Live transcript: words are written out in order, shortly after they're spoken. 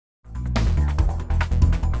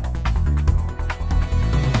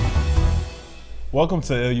Welcome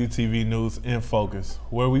to LUTV News InFocus,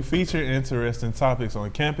 where we feature interesting topics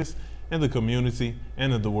on campus, in the community,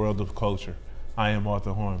 and in the world of culture. I am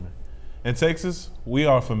Arthur Harmon. In Texas, we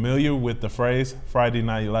are familiar with the phrase Friday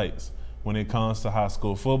Night Lights. When it comes to high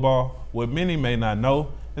school football, what many may not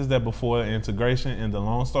know is that before integration in the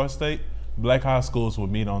Lone Star State, black high schools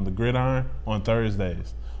would meet on the gridiron on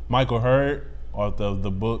Thursdays. Michael Hurd, author of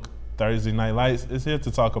the book Thursday Night Lights, is here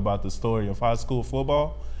to talk about the story of high school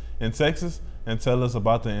football in Texas and tell us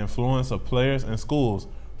about the influence of players and schools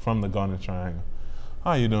from the Golden Triangle.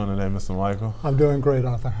 How are you doing today, Mr. Michael? I'm doing great,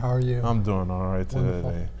 Arthur. How are you? I'm doing all right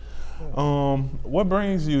today. What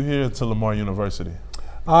brings you here to Lamar University?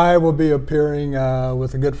 I will be appearing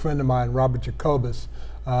with a good friend of mine, Robert Jacobus,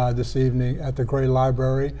 this evening at the Gray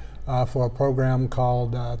Library for a program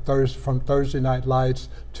called From Thursday Night Lights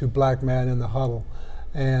to Black Man in the Huddle.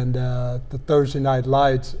 And the Thursday Night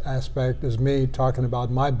Lights aspect is me talking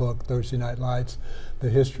about my book, Thursday Night Lights, the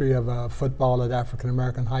history of football at African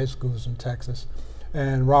American high schools in Texas.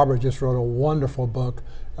 And Robert just wrote a wonderful book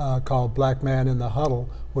called Black Man in the Huddle,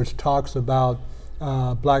 which talks about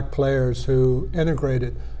black players who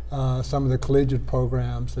integrated some of the collegiate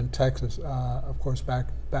programs in Texas, of course,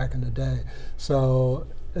 back in the day. So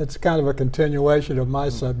it's kind of a continuation of my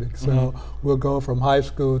subject. So we'll go from high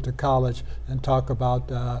school to college and talk about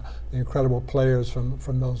the incredible players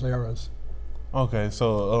from those eras. Okay,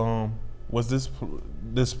 so was this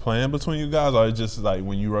planned between you guys, or just like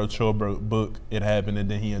when you wrote your book, it happened and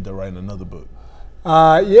then he ended up writing another book?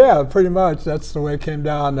 Yeah, pretty much. That's the way it came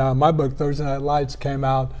down. My book, Thursday Night Lights, came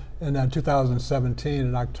out in 2017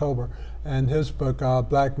 in October, and his book,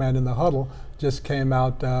 Black Man in the Huddle, just came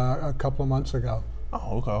out a couple of months ago.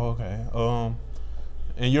 Oh, okay.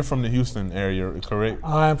 And you're from the Houston area, correct?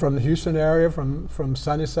 I'm from the Houston area, from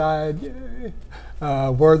Sunnyside,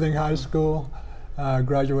 Worthing High School,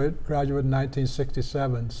 graduate in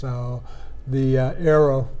 1967. So the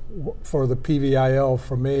era for the PVIL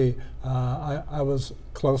for me, I was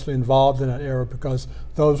closely involved in that era because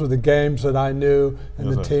those were the games that I knew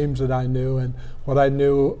and the teams that I knew, and what I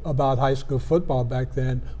knew about high school football back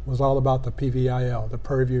then was all about the PVIL, the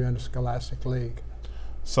Prairie View Interscholastic League.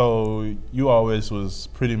 So you always was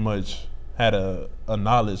pretty much had a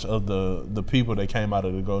knowledge of the people that came out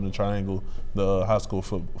of the Golden Triangle, the high school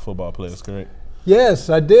football players, correct?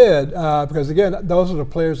 Yes, I did, because again, those are the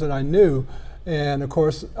players that I knew, and of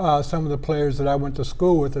course, some of the players that I went to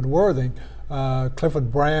school with at Worthing,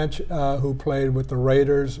 Clifford Branch, who played with the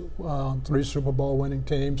Raiders, 3 Super Bowl winning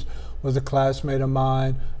teams, was a classmate of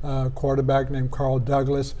mine, a quarterback named Carl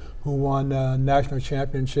Douglas, who won national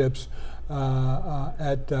championships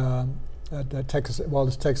at Texas, well,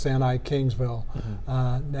 it's Texas A&I Kingsville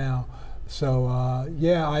now. So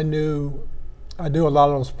yeah, I knew a lot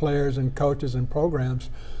of those players and coaches and programs.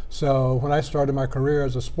 So when I started my career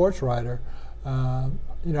as a sports writer,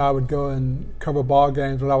 you know, I would go and cover ball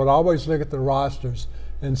games, but I would always look at the rosters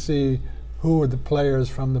and see who were the players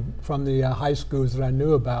from the high schools that I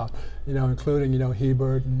knew about. You know, including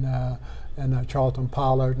Hebert and Charlton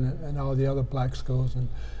Pollard and all the other black schools.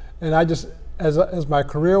 And I just, as my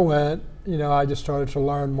career went, I just started to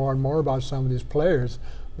learn more and more about some of these players.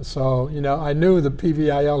 So, I knew the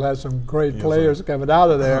PVIL had some great players coming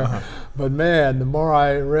out of there, but man, the more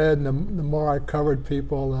I read and the more I covered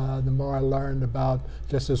people, the more I learned about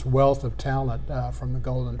just this wealth of talent from the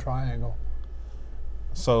Golden Triangle.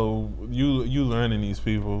 So you learning these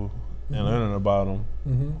people and learning about them,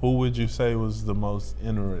 who would you say was the most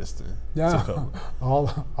interesting to cover?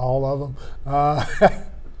 all of them.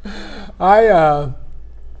 I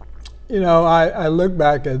look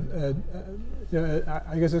back at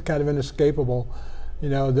I guess it's kind of inescapable,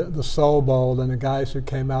 the Soul Bowl and the guys who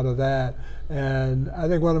came out of that. And I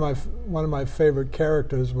think one of my favorite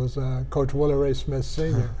characters was Coach Willie Ray Smith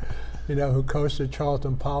Sr., who coached at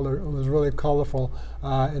Charlton Pollard. It was really colorful.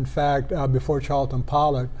 In fact, before Charlton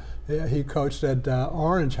Pollard, he coached at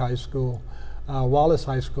Orange High School, Wallace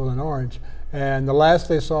High School in Orange. And the last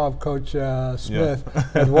they saw of Coach Smith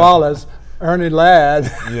at Wallace, Ernie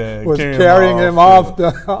Ladd was carrying him off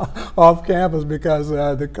campus because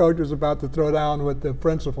the coach was about to throw down with the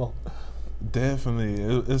principal. Definitely.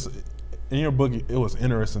 It's, in your book, it was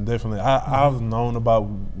interesting, definitely. I've known about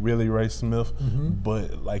Willie Ray Smith,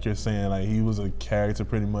 but like you're saying, like he was a character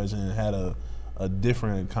pretty much and had a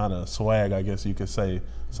different kind of swag, I guess you could say,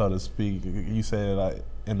 so to speak. You said like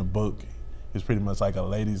in the book, he's pretty much like a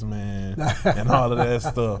ladies' man and all of that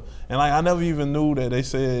stuff. And like I never even knew that they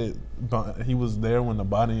said he was there when the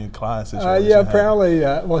Bonnie and Clyde situation yeah, apparently.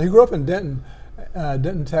 Well, he grew up in Denton,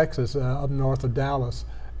 Texas, up north of Dallas.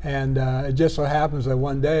 And it just so happens that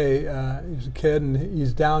one day he's a kid and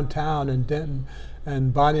he's downtown in Denton,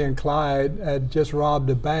 and Bonnie and Clyde had just robbed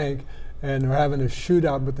a bank and were having a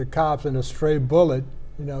shootout with the cops, and a stray bullet,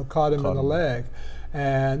 caught him in the leg.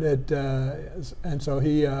 And and so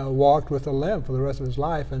he walked with a limp for the rest of his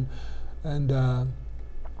life, and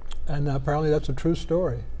apparently that's a true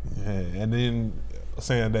story. Yeah, and then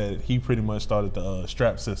saying that he pretty much started the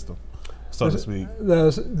strap system, so to speak.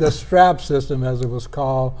 The strap system, as it was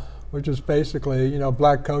called, which was basically,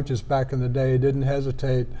 black coaches back in the day didn't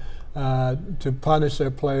hesitate to punish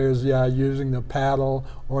their players, using the paddle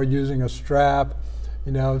or using a strap,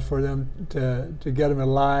 for them to get them in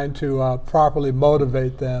line, to properly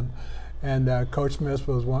motivate them. And Coach Smith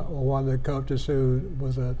was one of the coaches who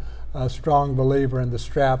was a strong believer in the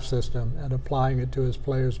strap system and applying it to his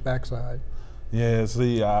players' backside. Yeah,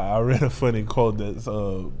 see, I read a funny quote that's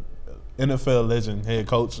NFL legend head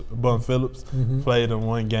coach Bun Phillips played in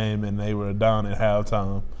one game and they were down at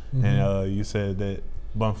halftime, and you said that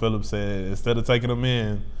Bun Phillips said instead of taking them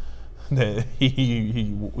in, that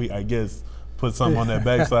he I guess put something on that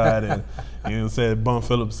backside, and you said Bun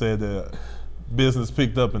Phillips said that business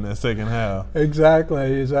picked up in that second half.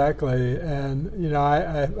 Exactly. And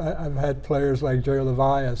I've had players like Jerry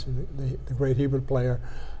Levias, the great Hebrew player,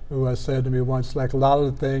 who has said to me once, like, a lot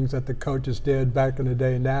of the things that the coaches did back in the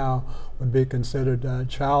day now would be considered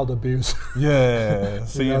child abuse. Yeah,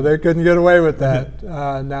 see, they couldn't get away with that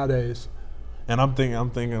nowadays. And I'm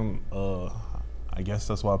thinking, I guess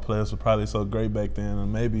that's why players were probably so great back then,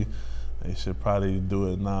 and maybe they should probably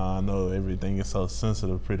do it now. I know everything is so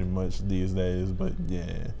sensitive pretty much these days, but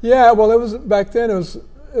yeah. Yeah, well, it was back then. It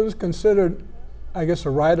was considered, I guess, a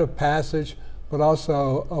rite of passage, but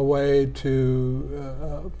also a way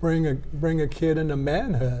to bring a kid into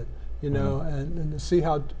manhood, and to see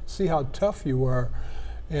how tough you were.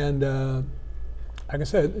 And like I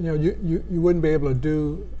said, you wouldn't be able to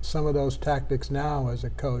do some of those tactics now as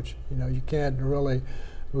a coach. You can't really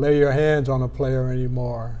lay your hands on a player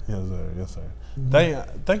anymore. Yes, sir. Yes, sir.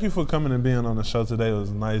 Thank you for coming and being on the show today. It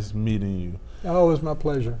was nice meeting you. Oh, it was my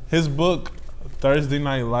pleasure. His book, Thursday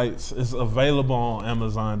Night Lights, is available on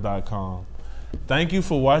Amazon.com. Thank you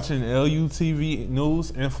for watching LUTV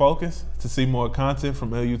News InFocus. To see more content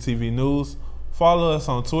from LUTV News, follow us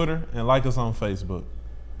on Twitter and like us on Facebook.